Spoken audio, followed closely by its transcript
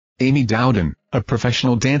Amy Dowden, a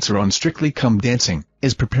professional dancer on Strictly Come Dancing,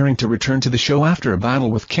 is preparing to return to the show after a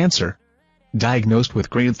battle with cancer. Diagnosed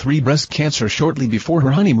with grade 3 breast cancer shortly before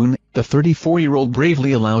her honeymoon, the 34-year-old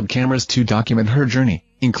bravely allowed cameras to document her journey,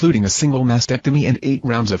 including a single mastectomy and 8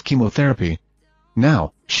 rounds of chemotherapy.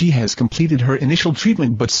 Now, she has completed her initial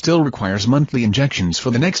treatment but still requires monthly injections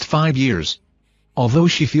for the next 5 years. Although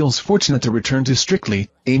she feels fortunate to return to Strictly,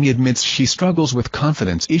 Amy admits she struggles with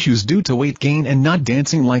confidence issues due to weight gain and not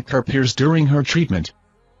dancing like her peers during her treatment.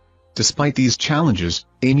 Despite these challenges,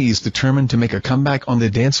 Amy is determined to make a comeback on the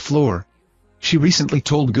dance floor. She recently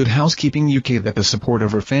told Good Housekeeping UK that the support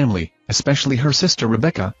of her family, especially her sister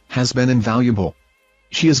Rebecca, has been invaluable.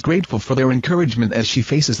 She is grateful for their encouragement as she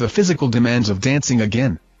faces the physical demands of dancing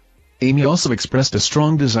again. Amy also expressed a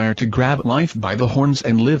strong desire to grab life by the horns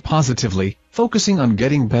and live positively, focusing on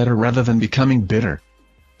getting better rather than becoming bitter.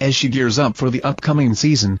 As she gears up for the upcoming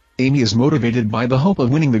season, Amy is motivated by the hope of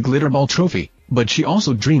winning the glitterball trophy, but she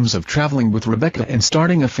also dreams of traveling with Rebecca and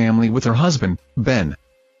starting a family with her husband, Ben.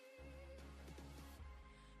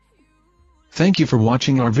 Thank you for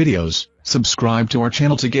watching our videos. Subscribe to our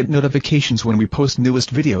channel to get notifications when we post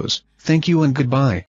newest videos. Thank you and goodbye.